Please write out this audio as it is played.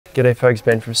G'day folks,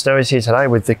 Ben from Snowy's here today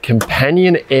with the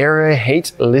companion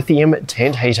AeroHeat Lithium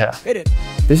Tent Heater.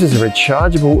 This is a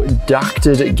rechargeable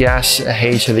ducted gas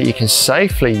heater that you can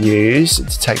safely use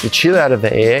to take the chill out of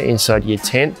the air inside your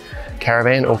tent,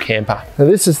 caravan or camper. Now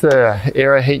this is the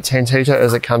AeroHeat Tent Heater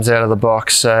as it comes out of the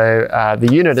box. So the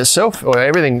unit itself, or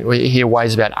everything here,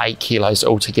 weighs about 8 kilos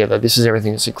altogether. This is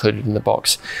everything that's included in the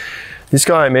box. This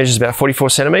guy measures about 44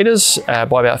 centimeters by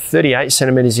about 38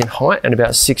 centimeters in height and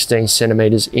about 16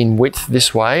 centimeters in width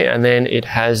this way. And then it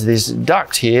has this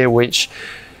duct here, which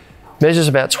measures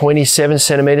about 27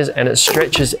 centimeters and it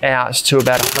stretches out to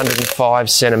about 105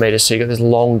 centimeters. So you've got this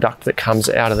long duct that comes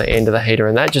out of the end of the heater,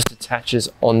 and that just attaches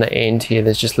on the end here.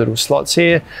 There's just little slots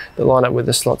here that line up with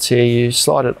the slots here. You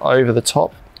slide it over the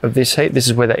top of this heat. This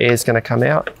is where the air is going to come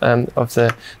out of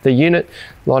the unit.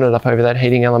 Line it up over that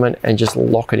heating element and just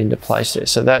lock it into place there.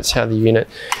 So that's how the unit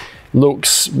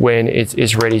looks when it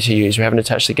is ready to use. We haven't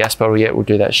attached the gas bottle yet. We'll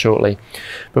do that shortly.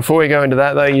 Before we go into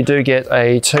that though, you do get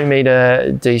a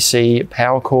 2-meter DC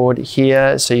power cord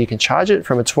here, so you can charge it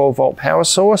from a 12-volt power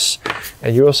source.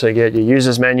 And you also get your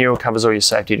user's manual, covers all your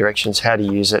safety directions, how to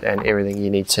use it and everything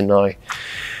you need to know.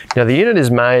 Now the unit is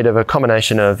made of a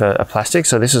combination of a plastic,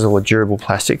 so this is all a durable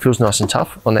plastic, feels nice and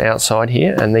tough on the outside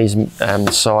here, and these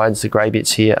sides, the grey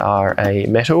bits here, are a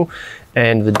metal,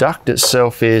 and the duct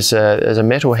itself is a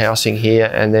metal housing here,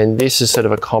 and then this is sort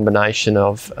of a combination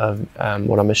of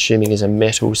what I'm assuming is a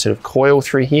metal sort of coil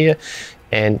through here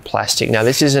and plastic. Now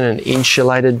this isn't an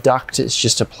insulated duct, it's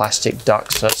just a plastic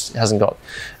duct, so it hasn't got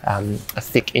a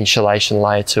thick insulation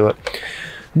layer to it.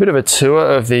 A bit of a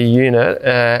tour of the unit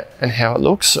and how it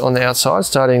looks on the outside.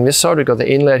 Starting this side, we've got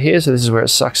the inlet here, so this is where it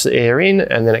sucks the air in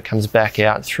and then it comes back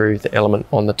out through the element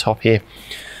on the top here.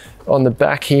 On the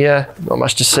back here, not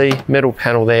much to see, metal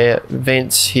panel there,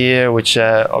 vents here, which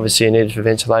obviously are needed for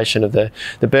ventilation of the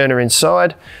burner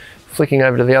inside. Flicking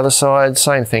over to the other side,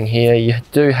 same thing here. You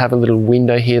do have a little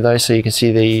window here though, so you can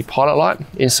see the pilot light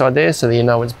inside there, so that you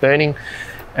know it's burning.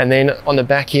 And then on the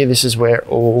back here, this is where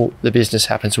all the business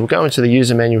happens. We'll go into the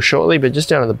user manual shortly, but just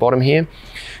down at the bottom here,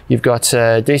 you've got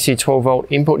a DC 12-volt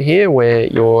input here where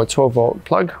your 12-volt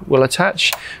plug will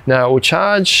attach. Now it will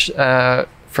charge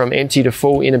from empty to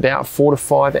full in about 4 to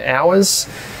 5 hours.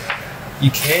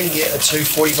 You can get a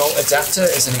 240-volt adapter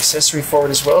as an accessory for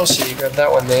it as well. So you grab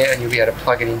that one there and you'll be able to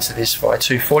plug it into this via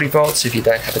 240 volts if you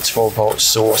don't have a 12-volt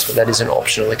source, but that is an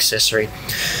optional accessory.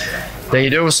 Now you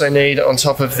do also need, on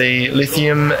top of the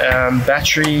lithium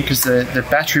battery, because the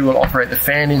battery will operate the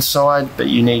fan inside, but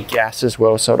you need gas as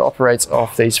well. So it operates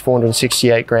off these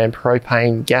 468 gram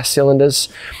propane gas cylinders.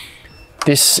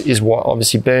 This is what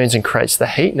obviously burns and creates the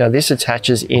heat. Now this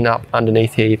attaches in up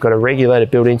underneath here. You've got a regulator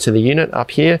built into the unit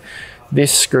up here.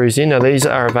 This screws in. Now these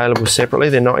are available separately.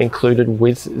 They're not included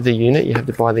with the unit. You have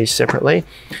to buy these separately.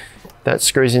 That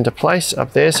screws into place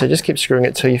up there. So just keep screwing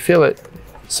it till you feel it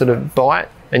sort of bite.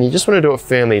 And you just want to do it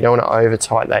firmly, you don't want to over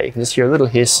tighten that. You can just hear a little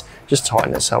hiss, just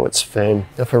tighten it so it's firm.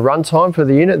 Now for runtime for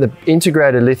the unit, the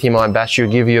integrated lithium ion battery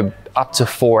will give you up to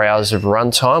 4 hours of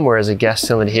runtime, whereas a gas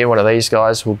cylinder here, one of these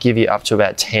guys, will give you up to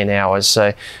about 10 hours.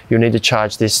 So you'll need to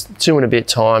charge this 2 and a bit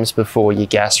times before your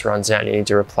gas runs out and you need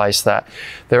to replace that.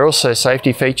 There are also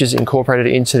safety features incorporated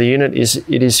into the unit.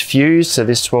 It is fused, so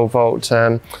this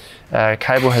 12-volt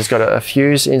cable has got a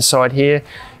fuse inside here,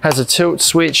 has a tilt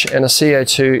switch and a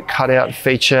CO2 cutout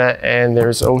feature, and there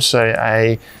is also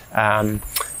a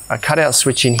cutout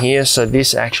switch in here, so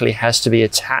this actually has to be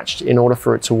attached in order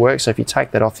for it to work. So if you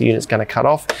take that off, the unit's going to cut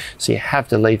off, so you have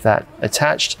to leave that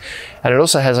attached. And it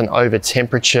also has an over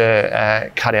temperature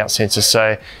cutout sensor,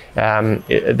 so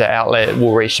the outlet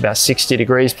will reach about 60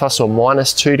 degrees plus or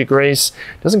minus 2 degrees.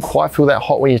 It doesn't quite feel that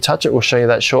hot when you touch it, we'll show you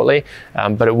that shortly,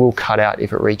 but it will cut out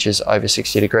if it reaches over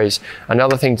 60 degrees.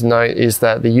 Another thing to note is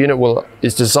that the unit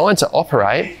is designed to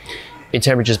operate in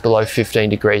temperatures below 15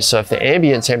 degrees. So if the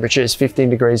ambient temperature is 15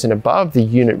 degrees and above, the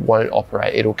unit won't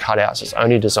operate, it'll cut out. So it's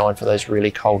only designed for those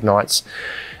really cold nights.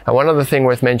 And one other thing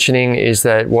worth mentioning is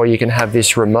that while you can have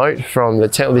this remote from the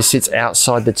tent, this sits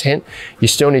outside the tent, you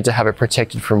still need to have it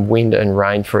protected from wind and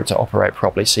rain for it to operate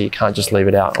properly. So you can't just leave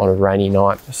it out on a rainy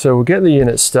night. So we'll get the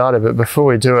unit started, but before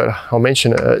we do it, I'll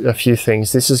mention a few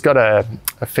things. This has got a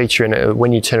feature in it.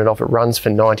 When you turn it off, it runs for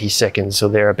 90 seconds or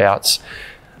thereabouts.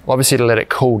 Obviously to let it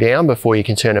cool down before you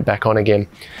can turn it back on again.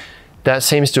 That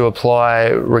seems to apply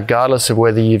regardless of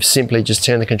whether you've simply just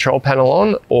turned the control panel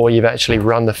on or you've actually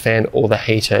run the fan or the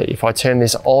heater. If I turn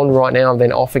this on right now and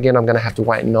then off again, I'm going to have to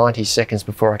wait 90 seconds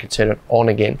before I can turn it on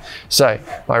again. So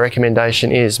my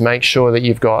recommendation is make sure that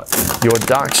you've got your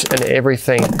ducts and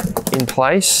everything in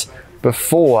place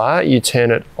before you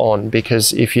turn it on,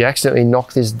 because if you accidentally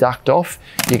knock this duct off,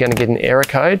 you're going to get an error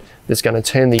code that's going to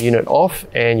turn the unit off,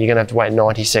 and you're going to have to wait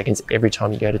 90 seconds every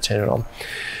time you go to turn it on.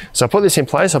 So I put this in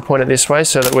place, I'll point it this way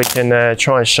so that we can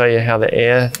try and show you how the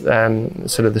air,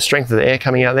 sort of the strength of the air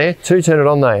coming out there. To turn it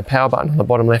on though, power button on the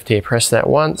bottom left here, press that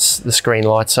once, the screen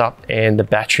lights up, and the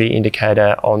battery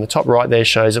indicator on the top right there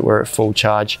shows that we're at full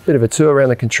charge. Bit of a tour around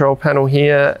the control panel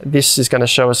here. This is going to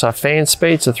show us our fan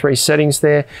speed, so 3 settings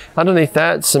there. Underneath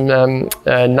that, some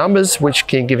numbers which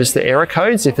can give us the error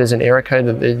codes. If there's an error code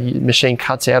that the machine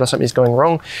cuts out or something's going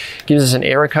wrong, gives us an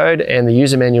error code, and the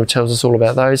user manual tells us all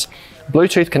about those.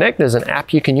 Bluetooth Connect, there's an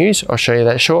app you can use. I'll show you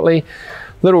that shortly.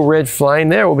 Little red flame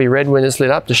there, it will be red when it's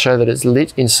lit up to show that it's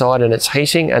lit inside and it's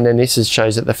heating, and then this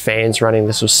shows that the fan's running.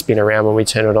 This will spin around when we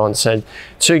turn it on. So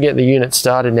to get the unit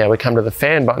started now, we come to the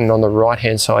fan button on the right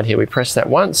hand side here. We press that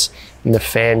once and the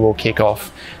fan will kick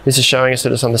off. This is showing us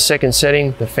that it's on the second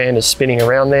setting. The fan is spinning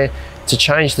around there. To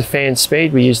change the fan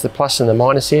speed, we use the plus and the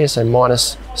minus here. So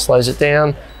minus slows it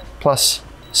down, plus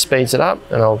speeds it up,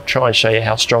 and I'll try and show you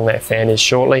how strong that fan is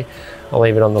shortly. I'll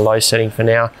leave it on the low setting for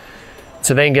now.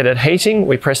 To then get it heating,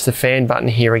 we press the fan button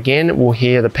here again. We'll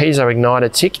hear the piezo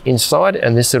igniter tick inside,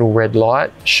 and this little red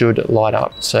light should light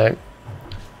up. So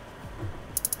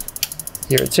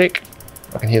hear it tick,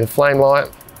 I can hear the flame light,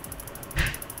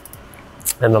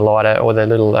 and the lighter, or the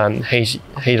little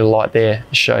heater light there,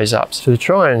 shows up. So to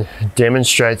try and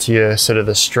demonstrate to you sort of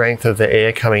the strength of the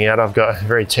air coming out, I've got a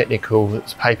very technical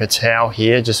paper towel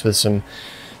here just with some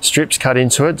strips cut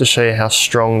into it to show you how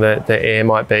strong the air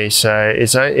might be. So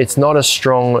it's not a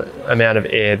strong amount of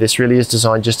air. This really is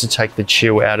designed just to take the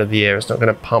chill out of the air. It's not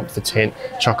going to pump the tent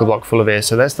chock-a-block full of air.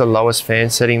 So that's the lowest fan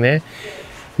setting there.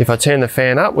 If I turn the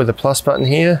fan up with the plus button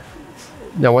here,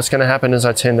 now what's going to happen as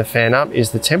I turn the fan up is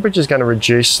the temperature is going to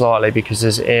reduce slightly because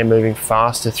there's air moving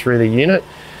faster through the unit.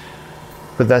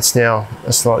 But that's now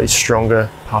a slightly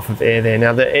stronger puff of air there.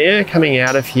 Now the air coming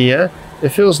out of here, it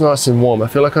feels nice and warm. I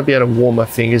feel like I'd be able to warm my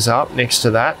fingers up next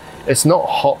to that. It's not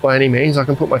hot by any means. I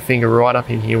can put my finger right up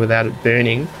in here without it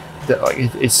burning.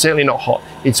 It's certainly not hot,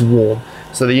 it's warm.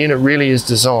 So the unit really is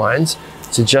designed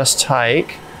to just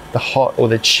take the hot or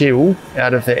the chill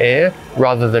out of the air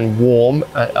rather than warm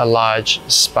a large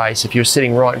space. If you're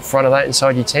sitting right in front of that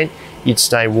inside your tent, you'd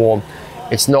stay warm.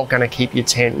 It's not going to keep your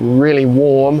tent really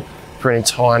warm for an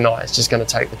entire night. It's just going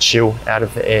to take the chill out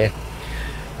of the air.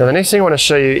 Now the next thing I want to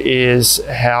show you is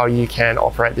how you can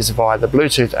operate this via the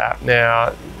Bluetooth app.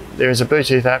 Now there is a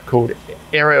Bluetooth app called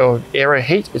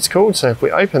AeroHeat, it's called. So if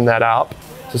we open that up,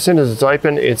 so as soon as it's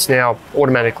open, it's now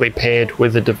automatically paired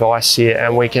with the device here,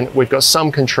 and we've got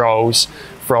some controls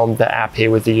from the app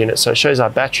here with the unit. So it shows our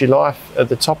battery life at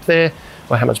the top there,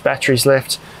 or how much battery's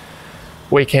left.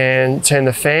 We can turn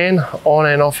the fan on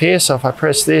and off here. So if I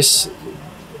press this,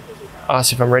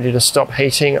 ask if I'm ready to stop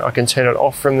heating, I can turn it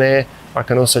off from there. I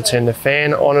can also turn the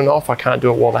fan on and off. I can't do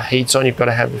it while the heat's on. You've got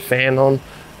to have the fan on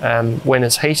when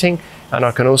it's heating. And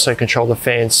I can also control the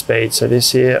fan speed. So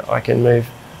this here, I can move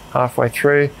halfway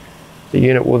through. The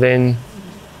unit will then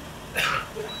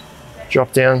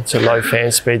drop down to low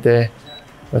fan speed there.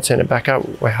 I'll turn it back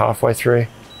up, we're halfway through.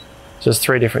 So there's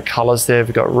 3 different colors there.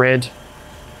 We've got red,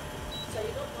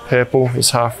 purple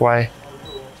is halfway,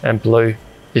 and blue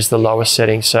is the lowest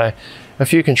setting. So a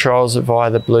few controls via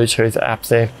the Bluetooth app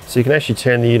there. So you can actually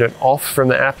turn the unit off from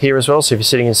the app here as well. So if you're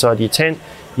sitting inside your tent,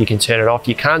 you can turn it off.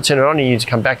 You can't turn it on, you need to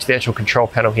come back to the actual control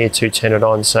panel here to turn it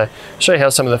on. So I'll show you how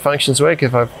some of the functions work.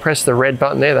 If I press the red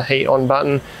button there, the heat on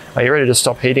button, are you ready to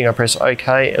stop heating? I press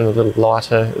OK, and the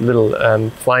little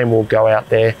flame will go out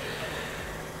there.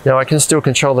 Now I can still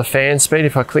control the fan speed.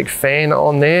 If I click fan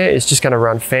on there, it's just going to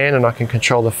run fan, and I can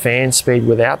control the fan speed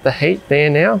without the heat there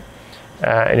now.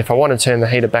 And if I want to turn the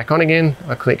heater back on again,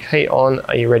 I click heat on.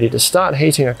 Are you ready to start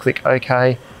heating? I click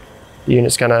OK. The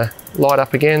unit's going to light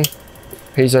up again.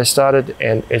 Piezo started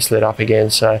and it's lit up again.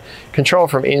 So control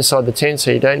from inside the tent,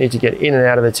 so you don't need to get in and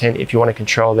out of the tent if you want to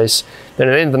control this. Then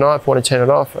at the end of the night, if I want to turn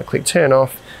it off, I click turn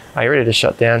off. Are you ready to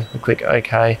shut down? I click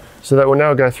OK. So that will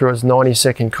now go through its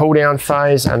 90-second cool down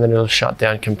phase, and then it'll shut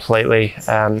down completely.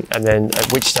 And then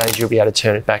at which stage you'll be able to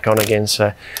turn it back on again.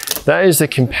 So that is the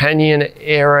Companion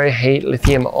AeroHeat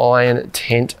Lithium Ion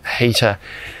Tent Heater.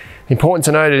 Important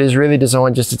to note, it is really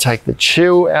designed just to take the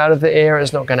chill out of the air.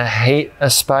 It's not going to heat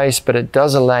a space, but it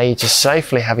does allow you to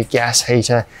safely have a gas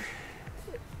heater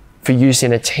for use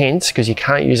in a tent, because you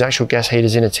can't use actual gas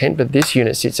heaters in a tent, but this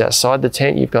unit sits outside the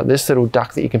tent. You've got this little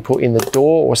duct that you can put in the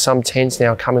door, or some tents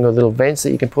now coming with little vents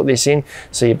that you can put this in,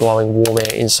 so you're blowing warm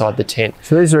air inside the tent.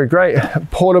 So these are a great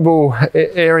portable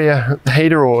area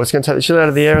heater, or it's going to take the chill out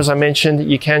of the air, as I mentioned.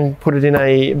 You can put it in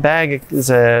a bag. There's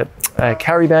a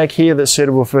carry bag here that's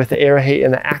suitable for both the AeroHeat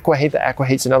and the AquaHeat. The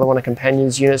AquaHeat's another one of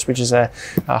Companion's units, which is a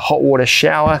hot water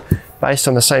shower. based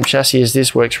on the same chassis as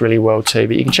this, works really well too.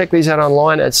 But you can check these out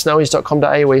online at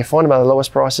snowies.com.au, where you find them at the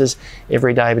lowest prices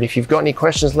every day. But if you've got any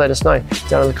questions, let us know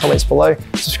down in the comments below.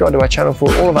 Subscribe to our channel for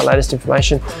all of our latest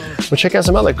information. We'll check out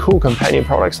some other cool companion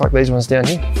products like these ones down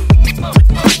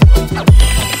here.